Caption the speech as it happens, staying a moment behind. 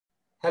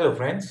Hello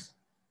friends,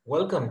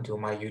 welcome to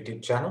my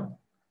YouTube channel.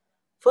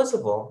 First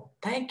of all,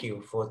 thank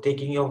you for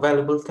taking your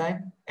valuable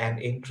time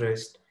and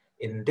interest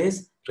in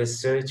this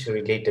research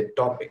related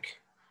topic.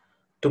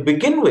 To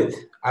begin with,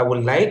 I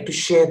would like to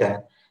share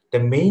that the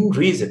main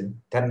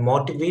reason that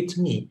motivates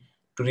me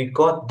to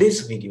record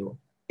this video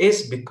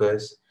is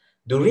because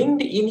during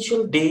the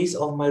initial days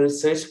of my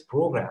research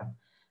program,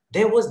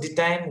 there was the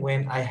time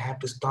when I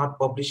had to start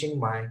publishing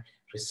my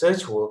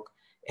research work,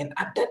 and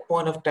at that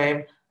point of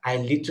time, I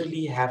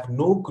literally have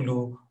no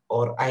clue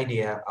or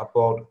idea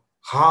about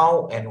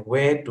how and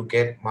where to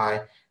get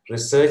my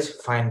research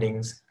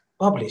findings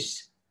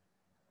published.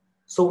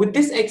 So with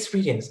this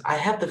experience, I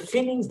have the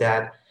feelings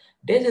that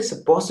there is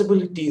a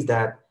possibility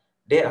that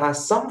there are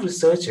some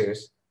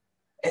researchers,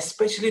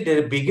 especially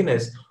the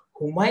beginners,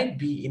 who might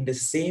be in the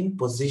same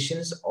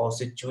positions or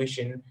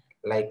situation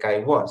like I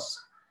was.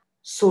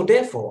 So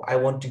therefore, I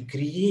want to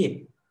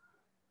create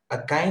a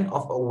kind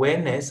of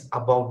awareness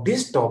about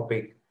this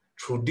topic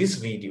through this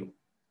video.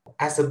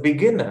 As a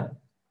beginner,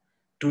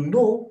 to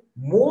know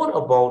more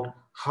about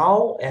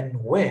how and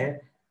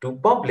where to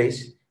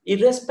publish,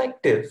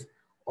 irrespective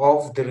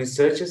of the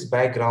researcher's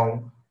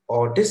background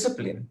or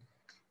discipline.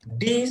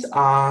 These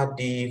are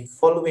the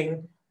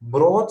following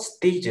broad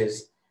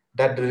stages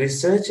that the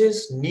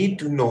researchers need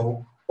to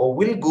know or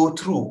will go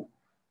through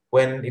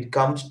when it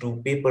comes to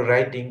paper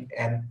writing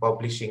and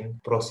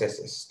publishing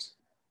processes.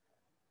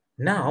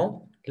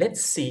 Now,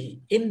 let's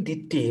see in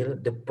detail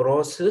the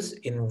process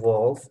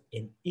involved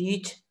in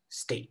each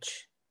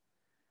stage.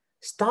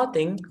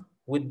 Starting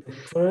with the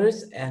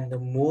first and the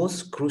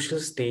most crucial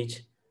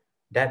stage,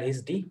 that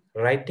is the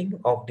writing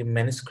of the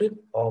manuscript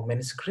or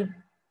manuscript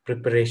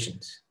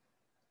preparations.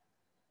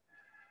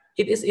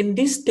 It is in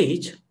this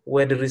stage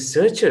where the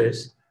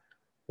researchers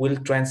will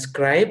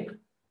transcribe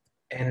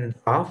and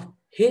draft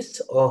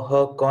his or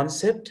her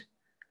concept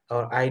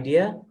or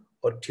idea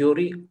or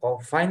theory or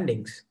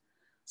findings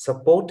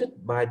supported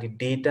by the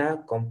data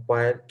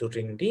compiled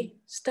during the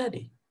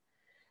study.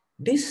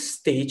 This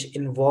stage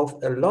involves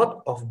a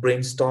lot of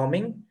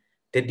brainstorming,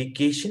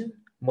 dedication,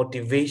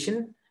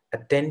 motivation,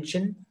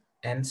 attention,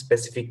 and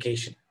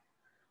specification.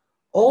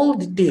 All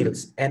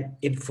details and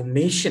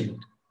information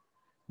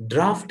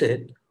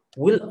drafted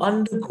will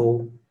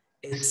undergo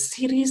a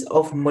series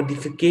of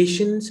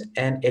modifications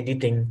and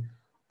editing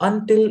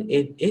until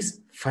it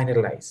is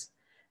finalized.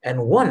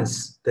 And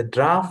once the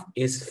draft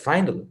is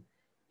final,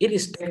 it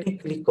is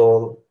technically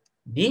called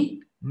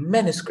the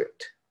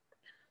manuscript.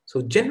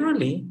 So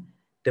generally,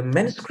 the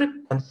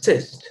manuscript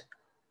consists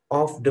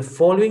of the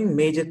following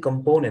major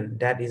component,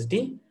 that is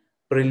the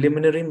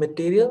preliminary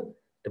material,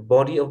 the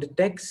body of the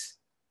text,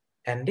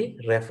 and the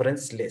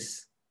reference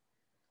list.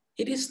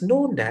 It is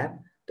known that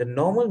the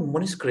normal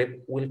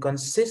manuscript will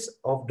consist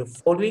of the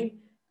following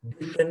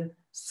different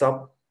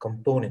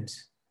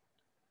subcomponents.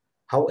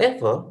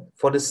 However,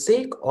 for the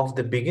sake of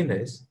the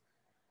beginners,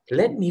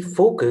 let me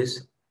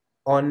focus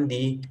on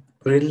the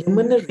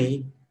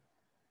preliminary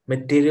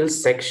material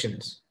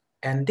sections,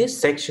 and this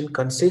section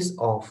consists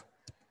of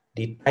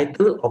the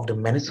title of the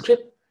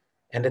manuscript,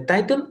 and the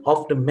title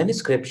of the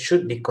manuscript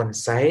should be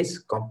concise,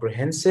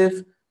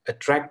 comprehensive,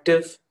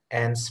 attractive,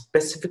 and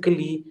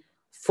specifically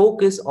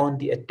focus on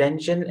the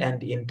attention and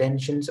the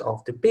intentions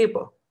of the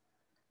paper.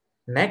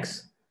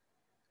 Next,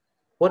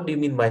 what do you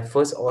mean by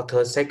first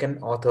author, second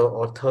author,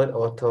 or third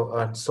author,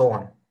 and so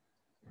on?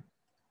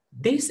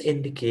 These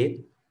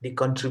indicate the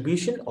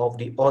contribution of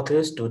the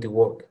authors to the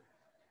work.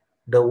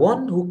 The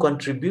one who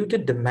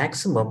contributed the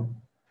maximum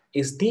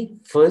is the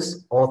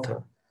first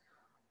author.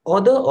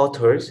 Other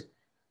authors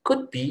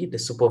could be the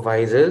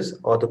supervisors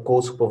or the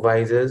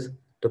co-supervisors,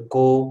 the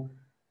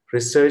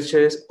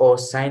co-researchers or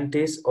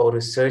scientists or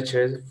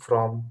researchers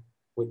from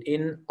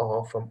within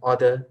or from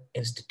other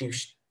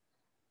institutions.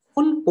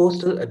 Full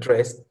postal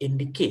address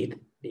indicate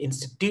the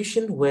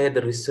institution where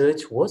the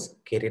research was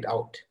carried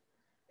out,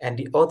 and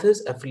the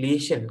author's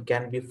affiliation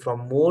can be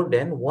from more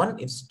than one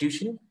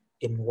institution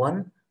in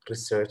one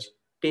research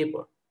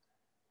paper.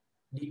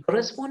 The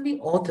corresponding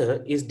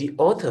author is the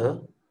author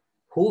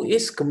who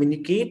is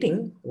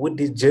communicating with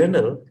the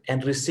journal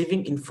and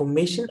receiving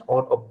information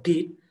or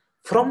update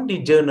from the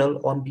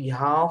journal on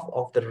behalf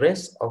of the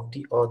rest of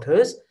the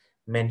authors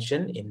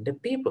mentioned in the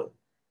paper.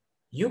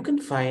 You can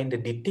find the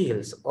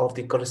details of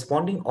the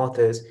corresponding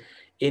authors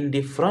in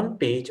the front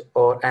page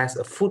or as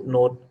a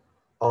footnote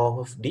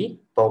of the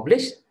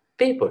published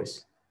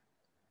papers.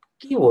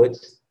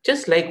 Keywords,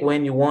 just like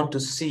when you want to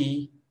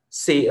see,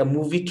 say, a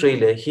movie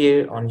trailer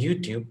here on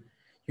YouTube,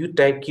 you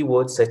type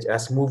keywords such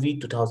as movie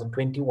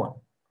 2021,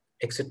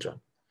 etc.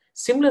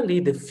 Similarly,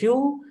 the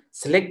few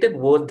selected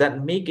words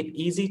that make it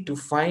easy to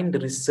find the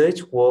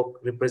research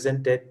work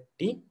represented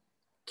the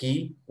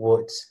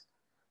keywords.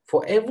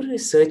 For every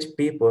research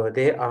paper,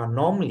 there are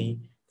normally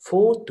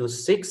 4 to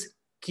 6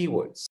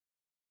 keywords.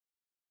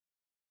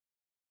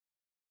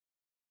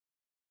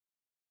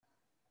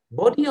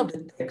 Body of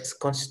the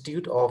text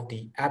constitute of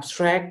the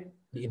abstract,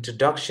 the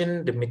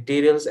introduction, the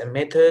materials and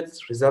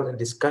methods, result in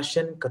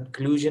discussion,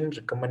 conclusion,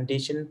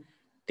 recommendation,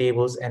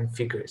 tables and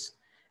figures.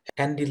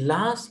 And the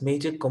last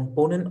major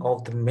component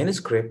of the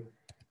manuscript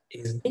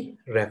is the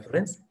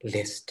reference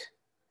list.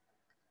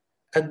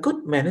 A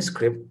good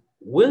manuscript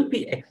will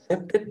be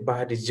accepted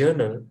by the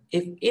journal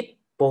if it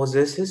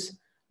possesses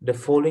the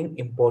following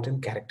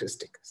important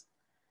characteristics.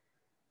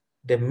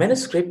 The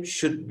manuscript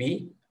should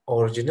be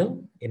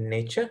original in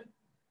nature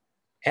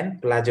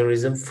and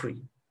plagiarism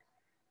free,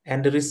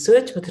 and the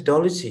research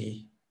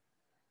methodology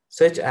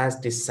such as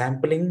the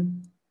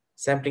sampling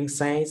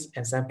size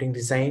and sampling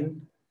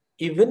design,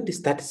 even the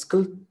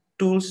statistical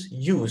tools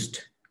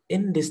used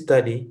in the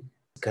study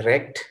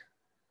correct.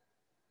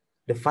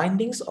 The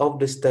findings of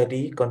the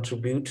study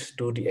contribute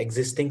to the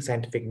existing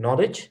scientific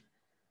knowledge.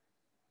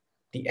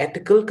 The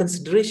ethical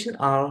considerations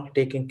are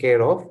taken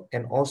care of,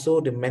 and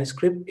also the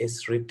manuscript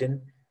is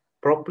written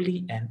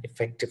properly and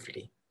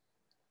effectively.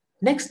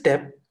 Next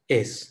step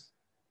is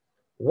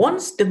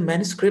once the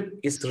manuscript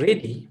is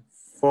ready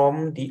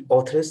from the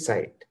author's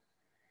side,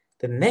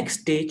 the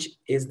next stage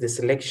is the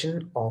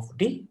selection of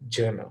the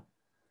journal.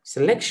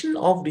 Selection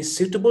of the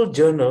suitable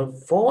journal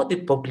for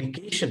the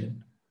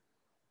publication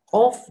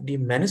of the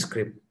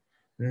manuscript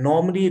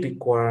normally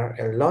require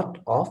a lot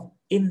of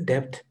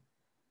in-depth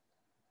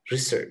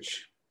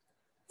research.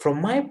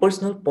 From my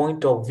personal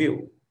point of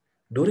view,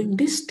 during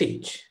this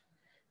stage,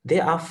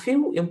 there are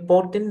few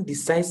important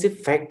decisive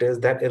factors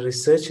that a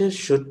researcher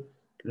should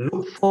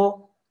look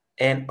for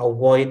and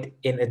avoid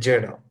in a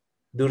journal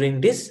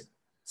during this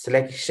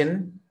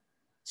selection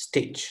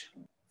stage.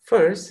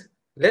 First,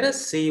 let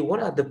us see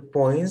what are the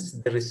points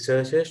the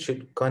researcher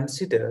should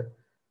consider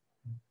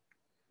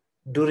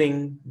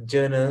during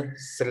journal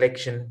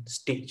selection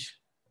stage.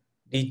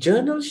 The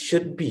journal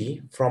should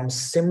be from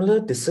similar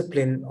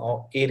discipline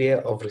or area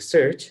of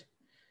research.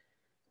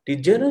 The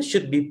journal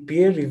should be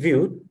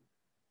peer-reviewed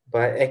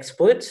by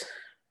experts.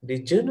 The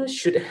journal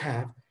should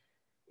have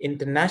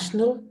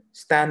International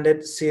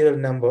Standard Serial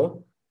Number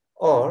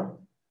or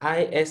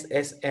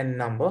ISSN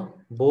number,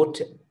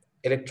 both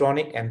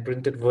electronic and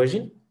printed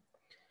version.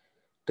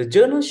 The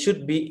journal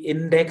should be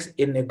indexed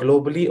in a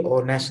globally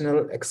or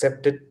national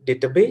accepted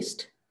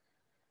database.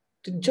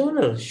 The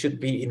journal should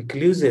be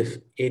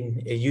inclusive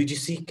in a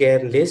UGC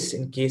care list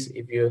in case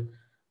if you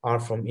are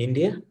from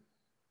India.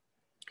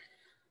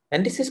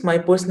 And this is my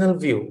personal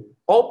view.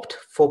 Opt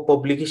for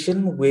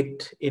publication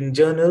in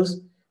journals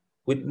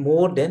with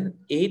more than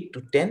 8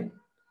 to 10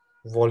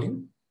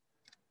 volume.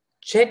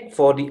 Check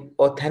for the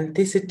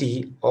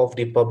authenticity of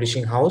the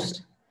publishing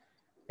house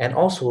and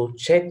also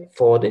check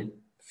for the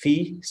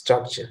fee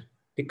structure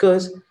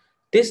because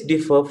this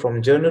differ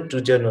from journal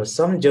to journal.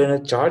 Some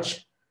journal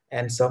charge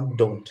and some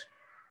don't.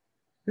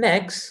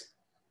 Next,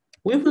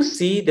 we will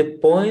see the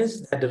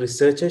points that the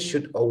researcher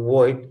should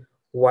avoid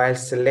while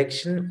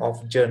selection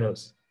of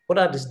journals. What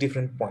are these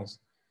different points?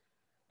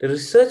 The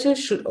researcher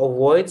should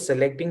avoid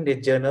selecting the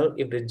journal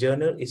if the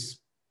journal is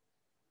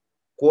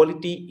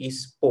quality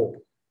is poor.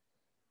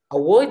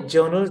 Avoid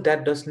journals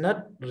that does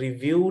not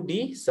review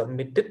the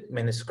submitted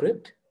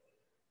manuscript.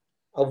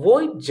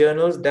 Avoid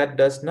journals that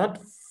does not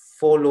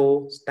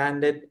follow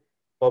standard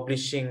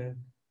publishing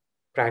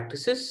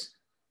practices.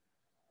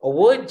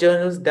 Avoid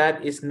journals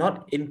that is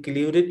not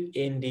included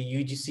in the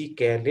UGC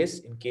care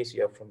list in case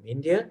you are from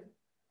India.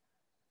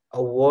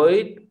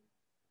 Avoid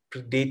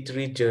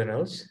predatory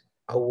journals.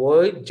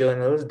 Avoid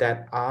journals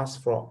that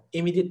ask for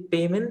immediate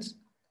payments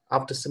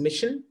after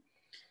submission.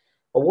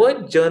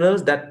 Avoid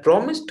journals that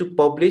promise to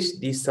publish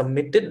the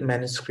submitted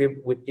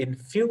manuscript within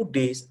few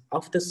days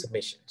after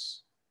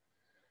submissions.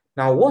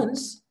 Now,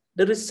 once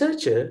the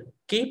researcher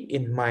keep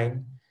in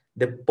mind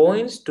the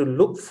points to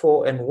look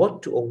for and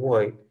what to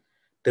avoid,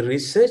 the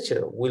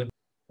researcher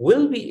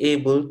will be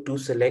able to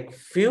select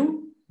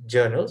few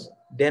journals.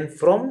 Then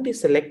from the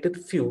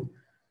selected few,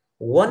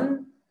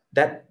 one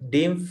that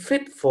deemed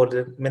fit for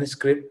the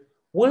manuscript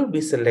will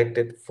be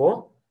selected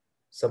for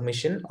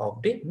submission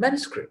of the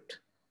manuscript.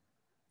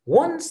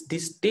 Once the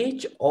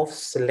stage of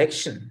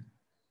selection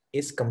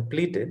is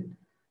completed,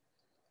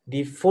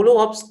 the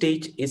follow-up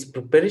stage is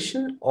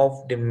preparation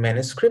of the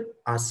manuscript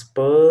as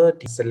per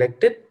the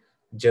selected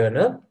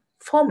journal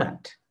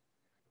format.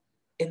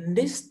 In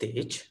this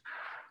stage,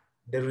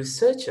 the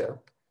researcher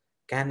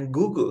can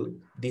Google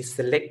the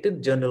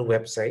selected journal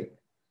website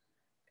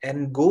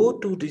and go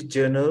to the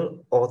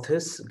journal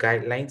author's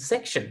guidelines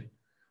section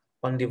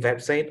on the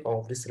website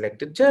of the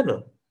selected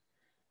journal.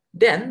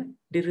 Then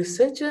the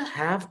researcher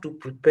have to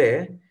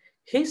prepare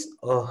his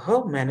or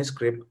her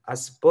manuscript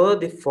as per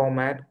the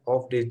format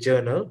of the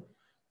journal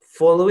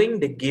following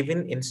the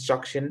given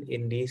instruction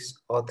in this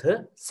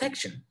author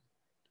section.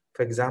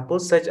 For example,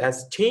 such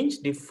as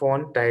change the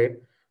font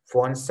type,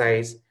 font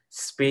size,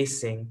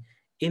 spacing,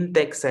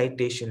 in-text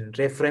citation,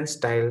 reference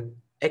style,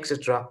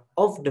 etc.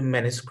 of the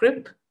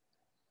manuscript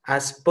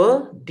as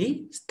per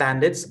the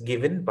standards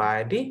given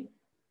by the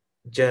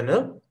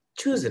journal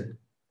chosen.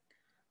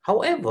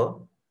 However,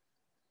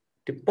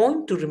 the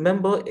point to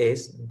remember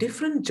is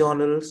different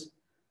journals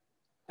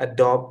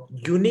adopt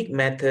unique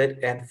method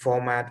and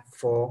format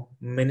for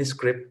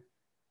manuscript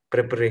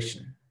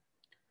preparation.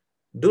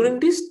 During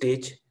this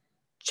stage,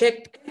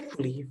 Check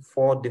carefully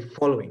for the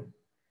following.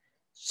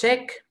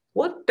 Check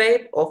what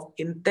type of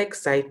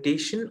in-text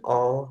citation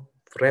or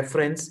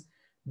reference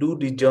do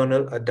the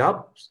journal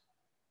adopt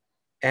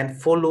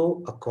and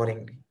follow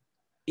accordingly.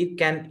 It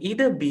can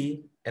either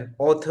be an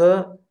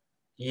author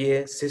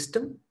year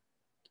system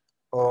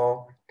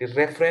or the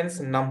reference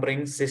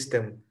numbering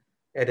system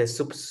at a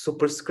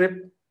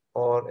superscript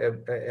or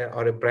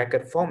a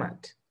bracket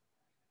format.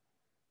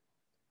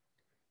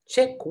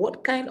 Check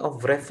what kind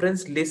of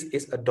reference list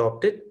is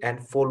adopted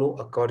and follow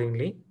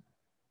accordingly,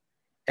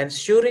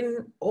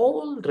 ensuring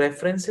all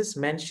references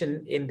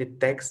mentioned in the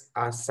text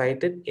are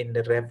cited in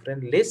the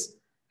reference list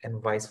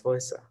and vice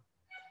versa.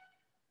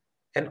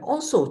 And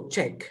also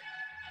check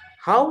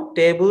how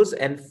tables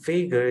and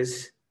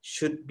figures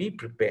should be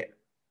prepared.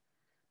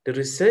 The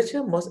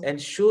researcher must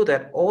ensure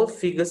that all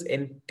figures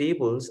and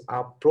tables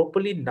are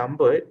properly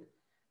numbered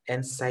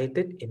and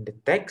cited in the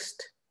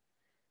text.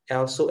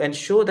 Also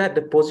ensure that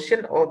the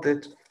position of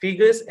the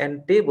figures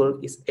and table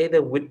is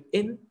either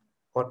within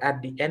or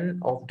at the end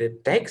of the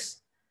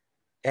text,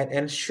 and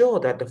ensure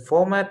that the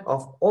format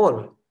of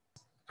all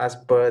as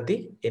per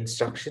the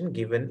instruction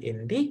given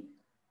in the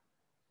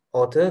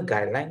author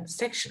guideline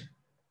section.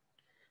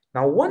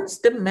 Now, once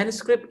the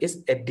manuscript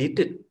is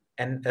edited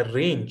and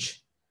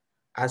arranged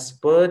as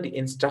per the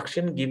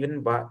instruction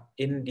given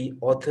in the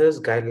author's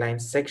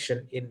guidelines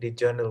section in the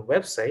journal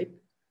website,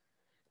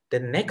 the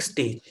next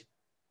stage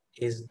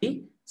is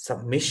the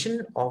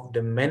submission of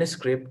the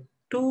manuscript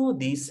to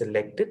the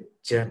selected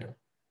journal.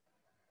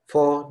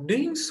 For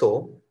doing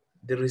so,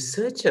 the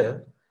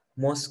researcher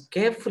must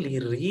carefully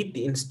read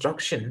the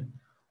instruction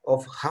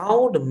of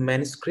how the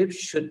manuscript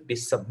should be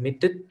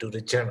submitted to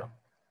the journal.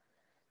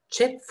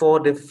 Check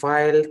for the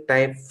file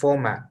type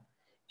format.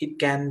 It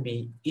can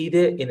be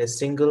either in a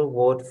single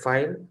Word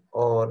file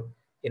or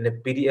in a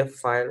PDF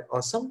file,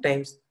 or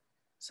sometimes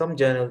some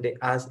journal they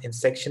ask in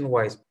section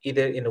wise,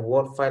 either in a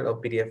Word file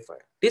or PDF file.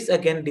 This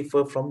again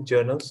differ from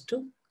journals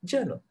to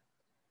journal.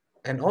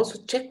 And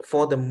also check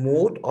for the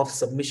mode of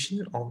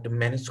submission of the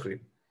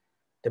manuscript.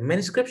 The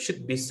manuscript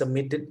should be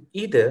submitted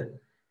either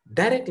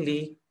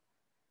directly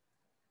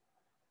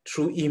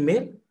through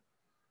email,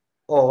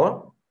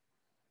 or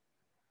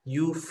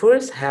you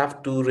first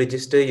have to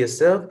register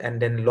yourself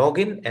and then log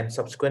in and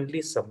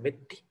subsequently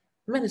submit the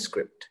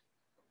manuscript.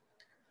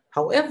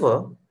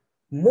 However,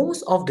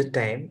 most of the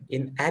time,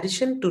 in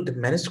addition to the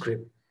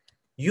manuscript,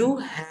 you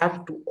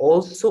have to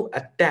also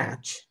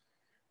attach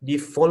the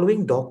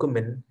following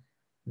document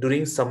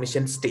during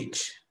submission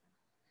stage.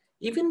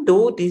 Even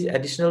though these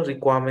additional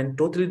requirements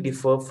totally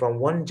differ from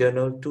one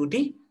journal to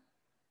the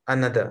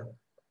another.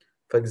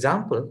 For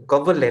example,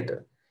 cover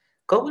letter.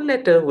 Cover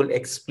letter will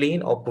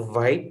explain or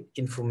provide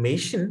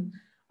information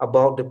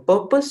about the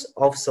purpose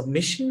of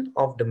submission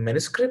of the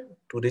manuscript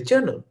to the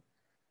journal.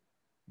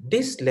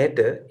 This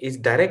letter is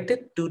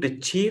directed to the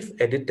chief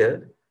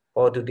editor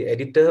or to the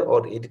editor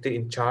or the editor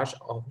in charge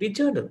of the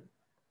journal.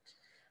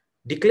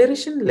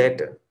 Declaration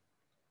letter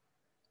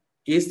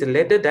is the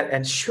letter that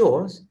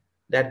ensures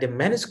that the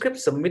manuscript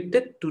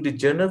submitted to the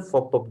journal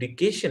for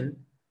publication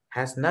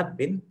has not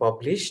been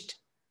published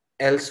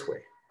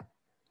elsewhere.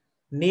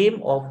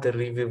 Name of the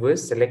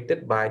reviewers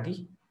selected by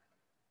the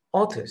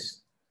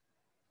authors.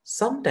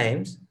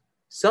 Sometimes,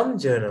 some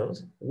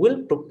journals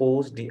will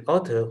propose the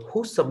author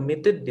who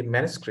submitted the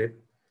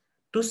manuscript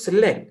to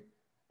select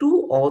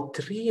 2 or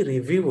 3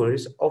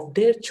 reviewers of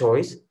their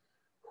choice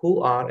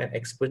who are an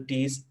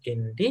expertise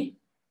in the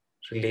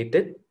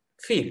related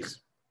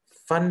fields.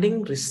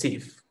 Funding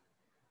received.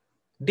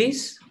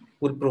 This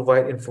will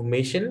provide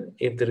information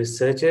if the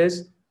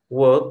researcher's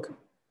work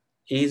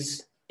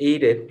is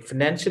aided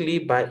financially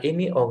by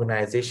any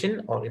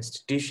organization or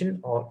institution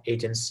or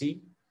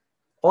agency.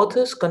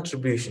 Authors'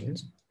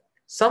 contributions.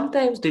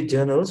 Sometimes the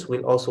journals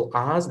will also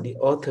ask the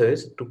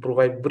authors to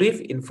provide brief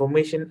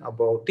information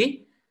about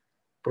the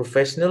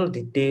professional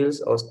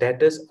details or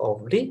status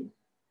of the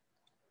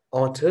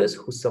authors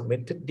who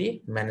submitted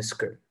the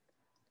manuscript.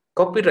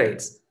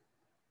 Copyrights.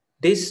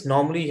 This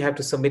normally you have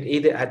to submit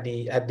either at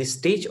the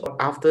stage or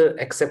after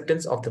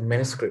acceptance of the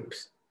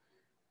manuscripts.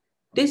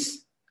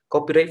 This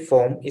copyright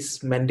form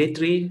is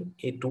mandatory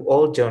to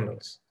all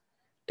journals.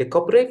 The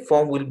copyright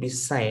form will be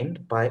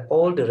signed by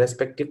all the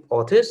respective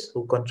authors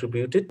who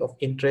contributed of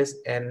interest,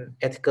 and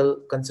ethical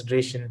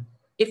consideration,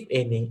 if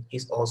any,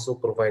 is also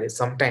provided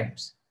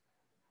sometimes.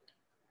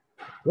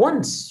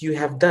 Once you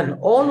have done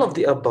all of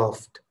the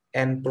above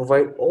and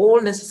provide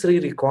all necessary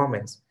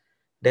requirements,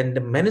 then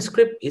the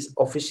manuscript is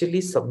officially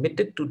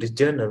submitted to the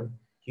journal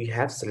you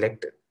have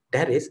selected.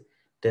 That is,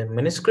 the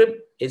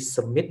manuscript is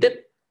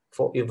submitted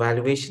for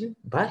evaluation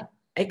by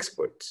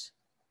experts.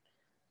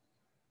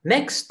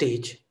 Next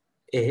stage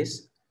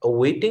is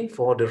awaiting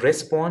for the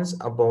response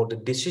about the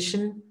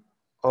decision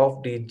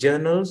of the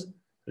journals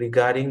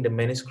regarding the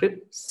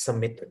manuscript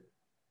submitted.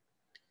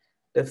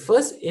 The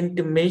first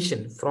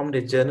intimation from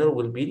the journal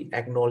will be the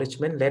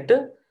acknowledgement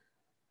letter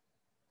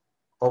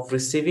of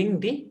receiving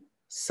the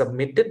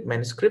submitted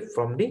manuscript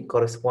from the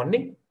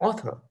corresponding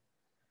author.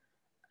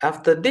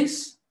 After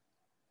this,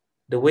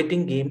 the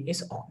waiting game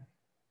is on.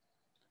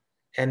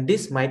 and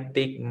this might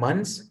take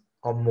months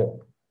or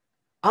more.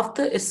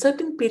 After a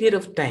certain period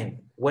of time,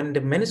 when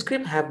the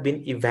manuscript have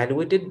been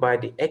evaluated by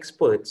the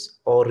experts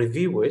or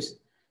reviewers,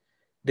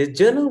 the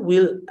journal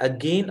will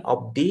again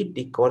update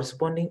the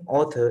corresponding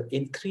author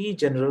in three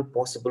general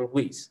possible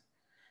ways.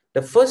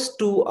 The first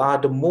two are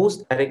the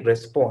most direct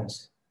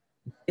response.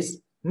 This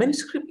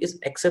manuscript is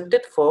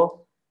accepted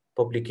for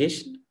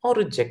publication or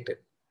rejected.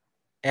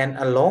 And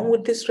along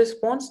with this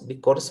response, the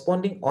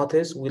corresponding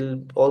authors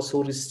will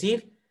also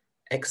receive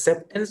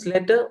acceptance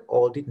letter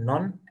or the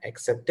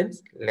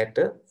non-acceptance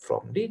letter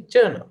from the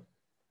journal.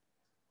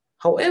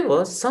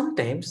 However,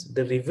 sometimes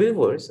the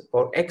reviewers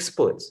or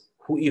experts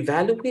who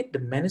evaluate the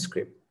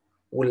manuscript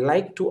would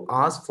like to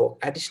ask for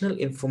additional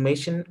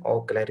information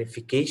or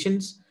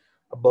clarifications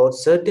about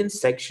certain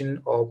sections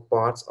or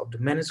parts of the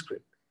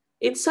manuscript.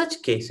 In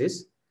such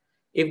cases,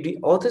 if the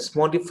authors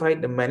modify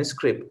the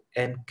manuscript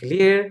and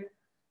clear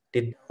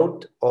the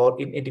doubt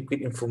or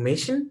inadequate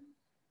information,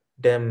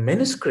 the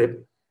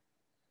manuscript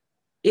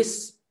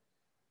is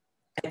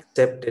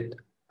accepted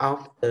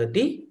after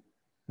the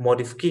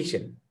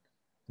modification.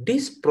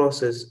 This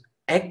process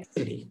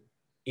actually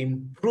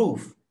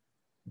improves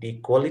the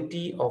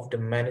quality of the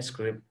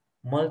manuscript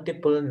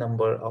multiple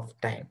number of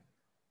times.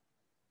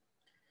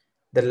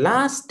 The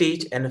last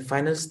stage and the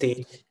final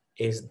stage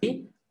is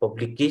the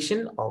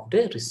publication of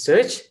the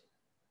research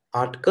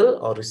article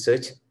or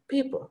research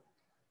paper.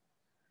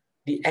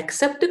 The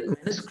accepted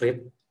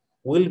manuscript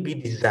will be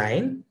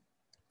designed,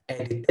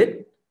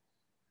 edited,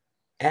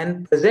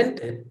 and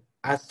presented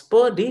as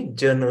per the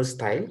journal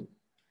style.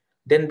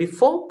 Then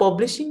before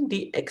publishing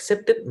the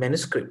accepted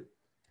manuscript,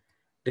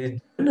 the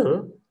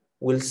journal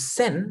will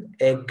send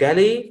a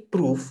Galley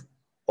Proof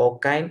or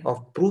kind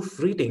of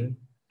proofreading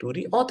to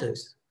the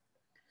authors,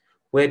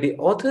 where the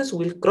authors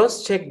will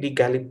cross-check the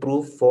Galley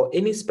Proof for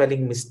any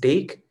spelling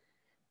mistake,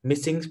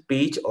 missing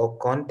page or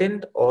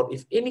content, or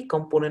if any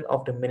component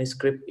of the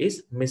manuscript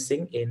is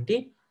missing in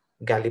the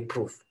Galley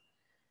Proof.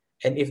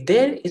 And if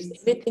there is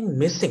anything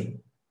missing,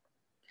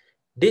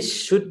 this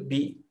should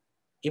be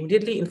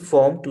immediately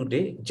informed to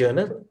the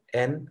journal,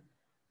 and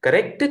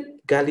corrected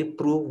Galley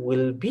Proof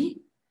will be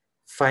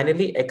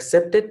finally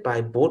accepted by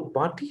both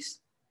parties.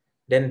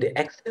 Then the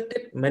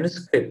accepted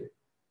manuscript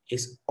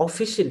is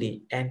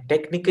officially and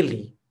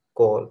technically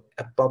called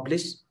a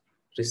published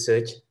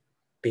research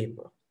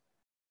paper.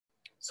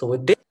 So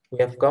with this, we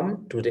have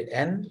come to the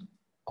end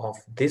of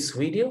this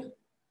video,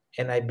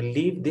 and I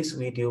believe this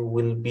video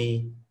will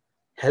be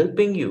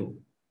helping you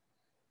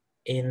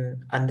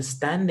in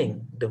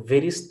understanding the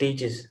various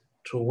stages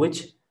through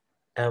which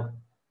a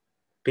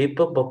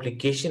paper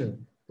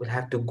publication will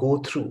have to go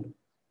through,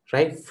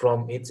 right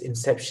from its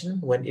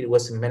inception when it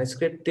was a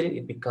manuscript till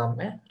it become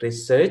a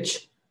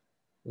research.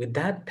 With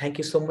that, thank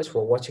you so much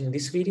for watching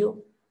this video,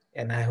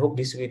 and I hope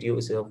this video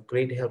is of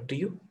great help to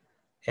you.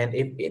 And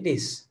if it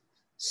is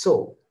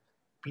so,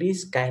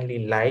 please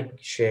kindly like,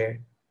 share,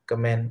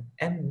 comment,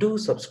 and do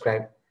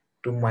subscribe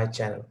to my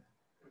channel.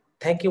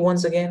 Thank you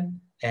once again,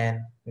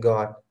 and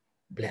God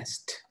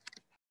blessed.